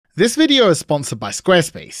This video is sponsored by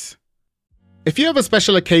Squarespace. If you have a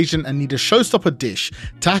special occasion and need a showstopper dish,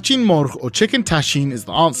 Tahchin Morgh or chicken tahchin is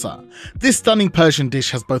the answer. This stunning Persian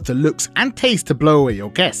dish has both the looks and taste to blow away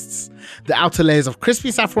your guests. The outer layers of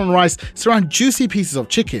crispy saffron rice surround juicy pieces of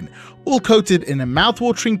chicken, all coated in a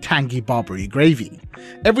mouth-watering tangy barberry gravy.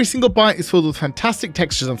 Every single bite is filled with fantastic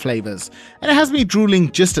textures and flavours, and it has me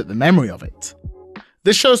drooling just at the memory of it.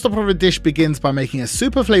 This showstopper of a dish begins by making a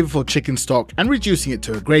super flavorful chicken stock and reducing it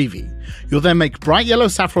to a gravy. You'll then make bright yellow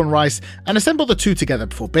saffron rice and assemble the two together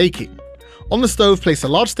before baking. On the stove, place a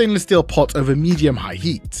large stainless steel pot over medium-high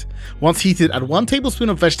heat. Once heated, add 1 tablespoon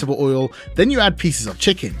of vegetable oil, then you add pieces of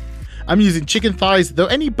chicken. I'm using chicken thighs, though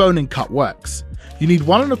any bone and cut works. You need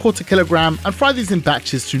 1 1/4 kilogram and fry these in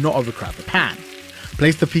batches to not overcrowd the pan.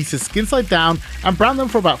 Place the pieces skin side down and brown them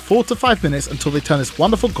for about 4 to 5 minutes until they turn this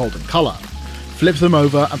wonderful golden colour. Flip them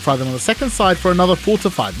over and fry them on the second side for another 4 to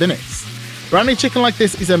 5 minutes. Browning chicken like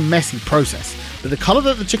this is a messy process, but the colour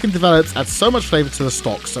that the chicken develops adds so much flavour to the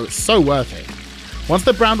stock, so it's so worth it. Once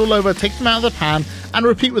they're browned all over, take them out of the pan and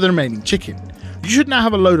repeat with the remaining chicken. You should now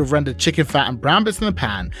have a load of rendered chicken fat and brown bits in the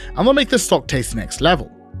pan, and they'll make the stock taste next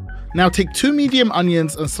level. Now take 2 medium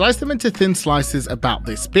onions and slice them into thin slices about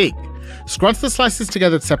this big. Scrunch the slices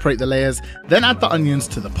together to separate the layers, then add the onions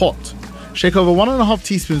to the pot. Shake over 1 1/2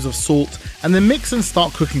 teaspoons of salt and then mix and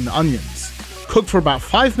start cooking the onions. Cook for about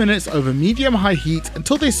 5 minutes over medium-high heat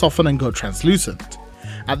until they soften and go translucent.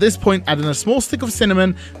 At this point, add in a small stick of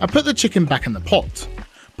cinnamon and put the chicken back in the pot.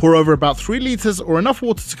 Pour over about 3 litres or enough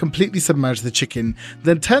water to completely submerge the chicken,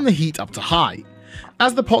 then turn the heat up to high.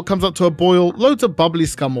 As the pot comes up to a boil, loads of bubbly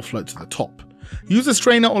scum will float to the top. Use a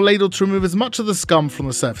strainer or ladle to remove as much of the scum from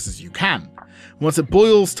the surface as you can. Once it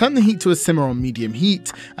boils, turn the heat to a simmer on medium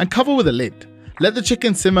heat and cover with a lid. Let the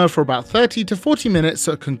chicken simmer for about 30 to 40 minutes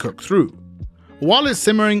so it can cook through. While it's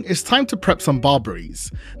simmering, it's time to prep some barberries.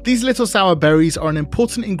 These little sour berries are an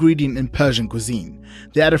important ingredient in Persian cuisine.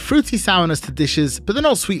 They add a fruity sourness to dishes, but they're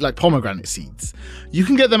not sweet like pomegranate seeds. You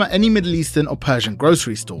can get them at any Middle Eastern or Persian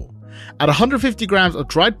grocery store. Add 150 grams of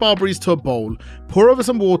dried barberries to a bowl, pour over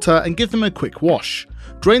some water and give them a quick wash.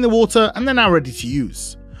 Drain the water and they're now ready to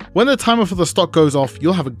use. When the timer for the stock goes off,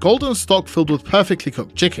 you'll have a golden stock filled with perfectly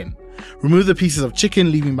cooked chicken. Remove the pieces of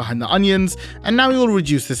chicken, leaving behind the onions, and now you'll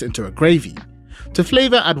reduce this into a gravy. To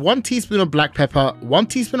flavour, add 1 teaspoon of black pepper, 1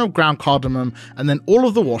 teaspoon of ground cardamom, and then all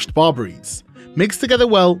of the washed barberries. Mix together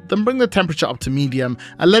well, then bring the temperature up to medium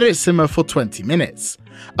and let it simmer for 20 minutes.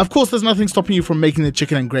 Of course, there's nothing stopping you from making the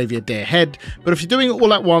chicken and gravy a day ahead, but if you're doing it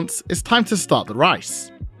all at once, it's time to start the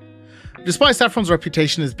rice. Despite saffron's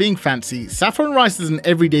reputation as being fancy, saffron rice is an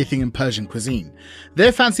everyday thing in Persian cuisine.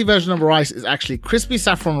 Their fancy version of rice is actually crispy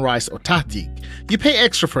saffron rice or tahdig. You pay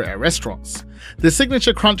extra for it at restaurants. The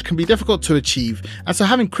signature crunch can be difficult to achieve, and so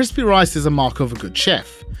having crispy rice is a mark of a good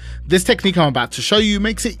chef. This technique I'm about to show you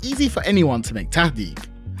makes it easy for anyone to make tahdig.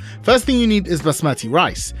 First thing you need is basmati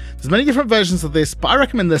rice. There's many different versions of this, but I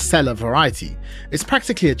recommend the Sela variety. It's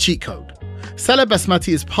practically a cheat code. Sela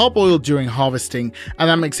basmati is parboiled during harvesting, and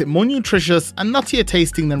that makes it more nutritious and nuttier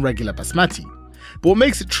tasting than regular basmati. But what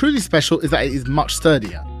makes it truly special is that it is much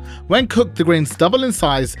sturdier. When cooked, the grains double in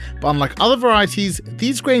size, but unlike other varieties,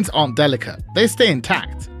 these grains aren't delicate, they stay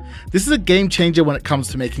intact. This is a game changer when it comes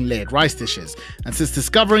to making layered rice dishes, and since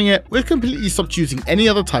discovering it, we've completely stopped using any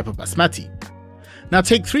other type of basmati. Now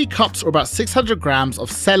take 3 cups or about 600 grams of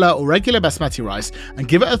Sela or regular basmati rice and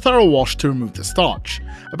give it a thorough wash to remove the starch.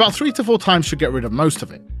 About 3 to 4 times should get rid of most of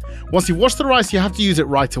it. Once you've washed the rice, you have to use it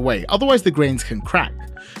right away, otherwise the grains can crack.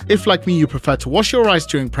 If like me you prefer to wash your rice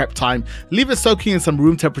during prep time, leave it soaking in some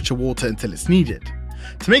room temperature water until it's needed.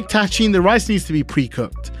 To make tahchin, the rice needs to be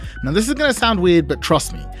pre-cooked. Now this is going to sound weird, but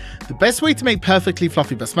trust me, the best way to make perfectly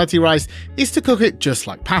fluffy basmati rice is to cook it just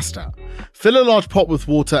like pasta. Fill a large pot with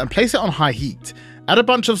water and place it on high heat. Add a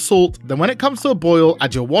bunch of salt, then when it comes to a boil,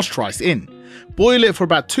 add your washed rice in. Boil it for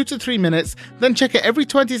about 2 to 3 minutes, then check it every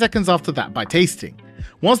 20 seconds after that by tasting.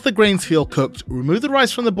 Once the grains feel cooked, remove the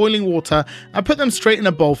rice from the boiling water and put them straight in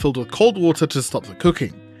a bowl filled with cold water to stop the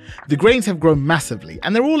cooking. The grains have grown massively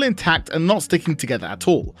and they're all intact and not sticking together at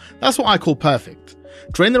all. That's what I call perfect.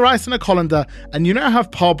 Drain the rice in a colander and you now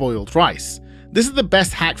have parboiled rice. This is the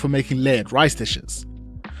best hack for making layered rice dishes.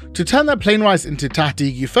 To turn that plain rice into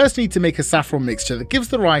tahdig, you first need to make a saffron mixture that gives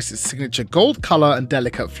the rice its signature gold colour and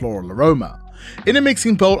delicate floral aroma. In a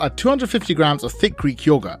mixing bowl, add 250 grams of thick Greek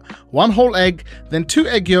yogurt, 1 whole egg, then 2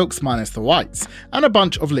 egg yolks minus the whites, and a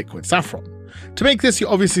bunch of liquid saffron. To make this, you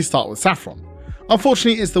obviously start with saffron.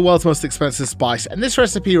 Unfortunately, it's the world's most expensive spice, and this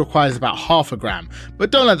recipe requires about ½ gram,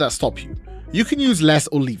 but don't let that stop you. You can use less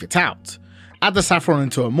or leave it out. Add the saffron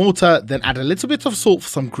into a mortar, then add a little bit of salt for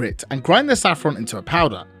some grit, and grind the saffron into a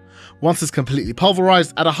powder. Once it's completely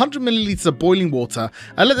pulverized, add 100 ml of boiling water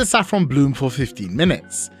and let the saffron bloom for 15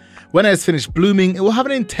 minutes. When it has finished blooming, it will have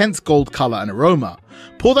an intense gold colour and aroma.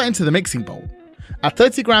 Pour that into the mixing bowl. Add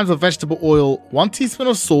 30 grams of vegetable oil, 1 teaspoon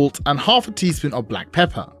of salt and half a teaspoon of black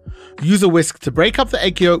pepper. Use a whisk to break up the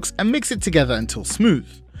egg yolks and mix it together until smooth.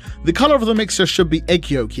 The colour of the mixture should be egg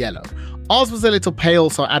yolk yellow. Ours was a little pale,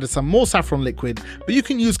 so I added some more saffron liquid, but you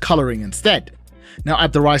can use colouring instead. Now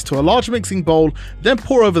add the rice to a large mixing bowl, then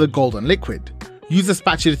pour over the golden liquid. Use a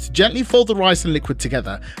spatula to gently fold the rice and liquid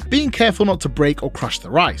together, being careful not to break or crush the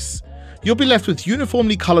rice. You'll be left with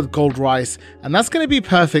uniformly coloured gold rice, and that's going to be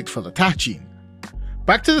perfect for the tahchin.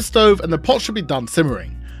 Back to the stove, and the pot should be done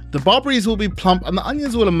simmering. The barberries will be plump and the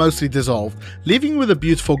onions will have mostly dissolved, leaving you with a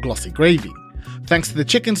beautiful glossy gravy. Thanks to the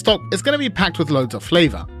chicken stock, it's going to be packed with loads of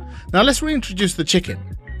flavour. Now let's reintroduce the chicken.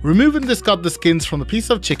 Remove and discard the skins from the piece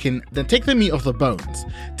of chicken, then take the meat off the bones.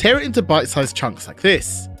 Tear it into bite-sized chunks like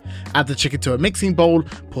this. Add the chicken to a mixing bowl,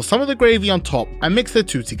 pour some of the gravy on top and mix the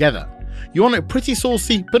two together. You want it pretty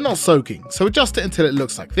saucy but not soaking, so adjust it until it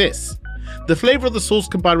looks like this. The flavour of the sauce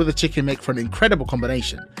combined with the chicken make for an incredible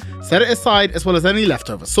combination. Set it aside as well as any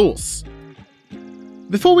leftover sauce.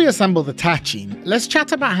 Before we assemble the tahchin, let's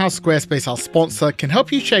chat about how Squarespace, our sponsor, can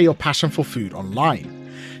help you share your passion for food online.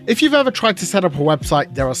 If you've ever tried to set up a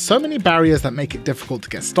website, there are so many barriers that make it difficult to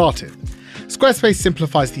get started. Squarespace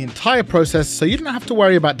simplifies the entire process so you don't have to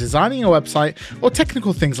worry about designing a website or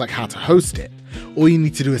technical things like how to host it. All you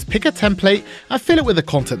need to do is pick a template and fill it with the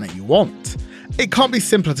content that you want. It can't be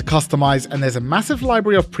simpler to customize, and there's a massive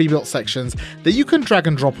library of pre-built sections that you can drag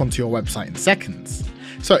and drop onto your website in seconds.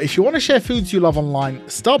 So if you want to share foods you love online,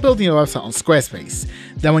 start building your website on Squarespace.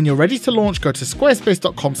 Then when you're ready to launch, go to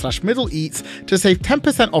squarespace.com/MiddleEats to save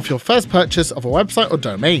 10% off your first purchase of a website or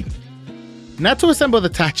domain. Now to assemble the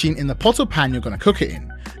tahchin in the pot or pan you're going to cook it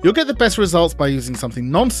in. You'll get the best results by using something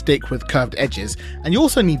non-stick with curved edges, and you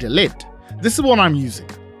also need a lid. This is what I'm using.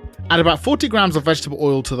 Add about 40 grams of vegetable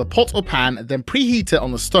oil to the pot or pan and then preheat it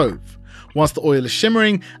on the stove. Once the oil is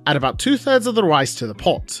shimmering, add about 2/3 of the rice to the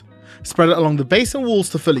pot. Spread it along the base and walls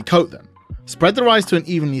to fully coat them. Spread the rice to an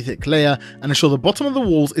evenly thick layer and ensure the bottom of the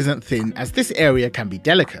walls isn't thin, as this area can be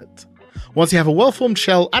delicate. Once you have a well-formed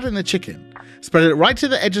shell, add in the chicken. Spread it right to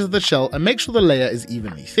the edges of the shell and make sure the layer is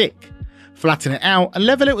evenly thick. Flatten it out and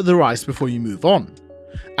level it with the rice before you move on.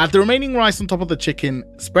 Add the remaining rice on top of the chicken,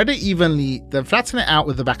 spread it evenly, then flatten it out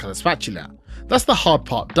with the back of the spatula. That's the hard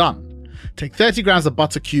part done. Take 30 grams of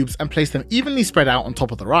butter cubes and place them evenly spread out on top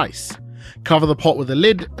of the rice. Cover the pot with a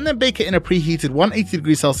lid and then bake it in a preheated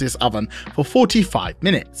 180°C oven for 45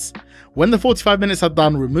 minutes. When the 45 minutes are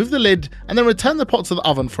done, remove the lid and then return the pot to the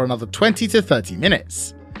oven for another 20 to 30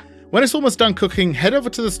 minutes. When it's almost done cooking, head over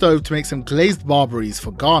to the stove to make some glazed barberries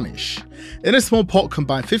for garnish. In a small pot,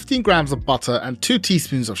 combine 15 grams of butter and 2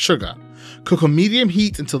 teaspoons of sugar. Cook on medium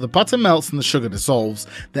heat until the butter melts and the sugar dissolves,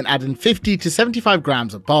 then add in 50 to 75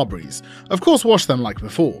 grams of barberries. Of course, wash them like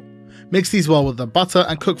before. Mix these well with the butter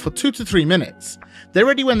and cook for 2 to 3 minutes. They're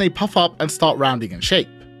ready when they puff up and start rounding in shape.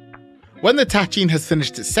 When the tahchin has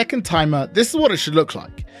finished its second timer, this is what it should look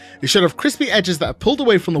like. It should have crispy edges that are pulled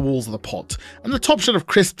away from the walls of the pot, and the top should have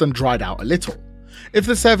crisped and dried out a little. If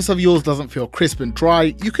the surface of yours doesn't feel crisp and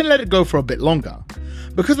dry, you can let it go for a bit longer.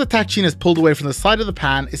 Because the tahchin is pulled away from the side of the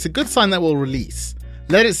pan, it's a good sign that it will release.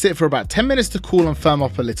 Let it sit for about 10 minutes to cool and firm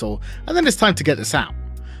up a little, and then it's time to get this out.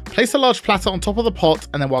 Place a large platter on top of the pot,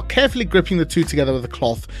 and then while carefully gripping the two together with a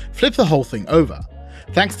cloth, flip the whole thing over.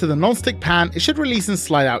 Thanks to the non-stick pan, it should release and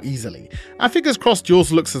slide out easily, and fingers crossed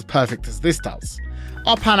yours looks as perfect as this does.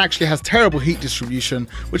 Our pan actually has terrible heat distribution,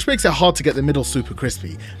 which makes it hard to get the middle super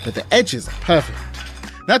crispy, but the edges are perfect.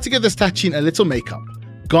 Now to give this tahchin a little makeup.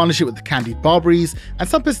 Garnish it with the candied barberries and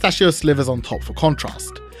some pistachio slivers on top for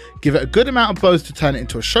contrast. Give it a good amount of both to turn it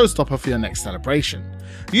into a showstopper for your next celebration.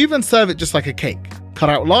 You even serve it just like a cake. Cut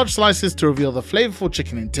out large slices to reveal the flavourful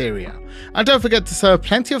chicken interior. And don't forget to serve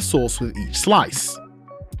plenty of sauce with each slice.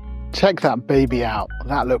 Check that baby out.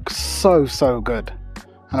 That looks so good.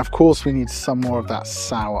 And of course we need some more of that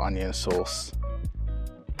sour onion sauce.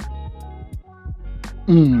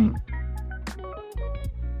 Ooh.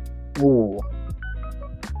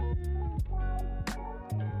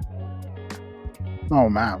 Oh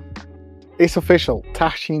man. It's official.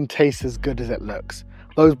 Tahchin tastes as good as it looks.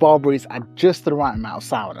 Those barberries add just the right amount of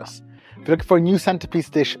sourness. If you're looking for a new centerpiece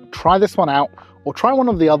dish, try this one out, or try one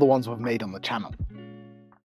of the other ones we've made on the channel.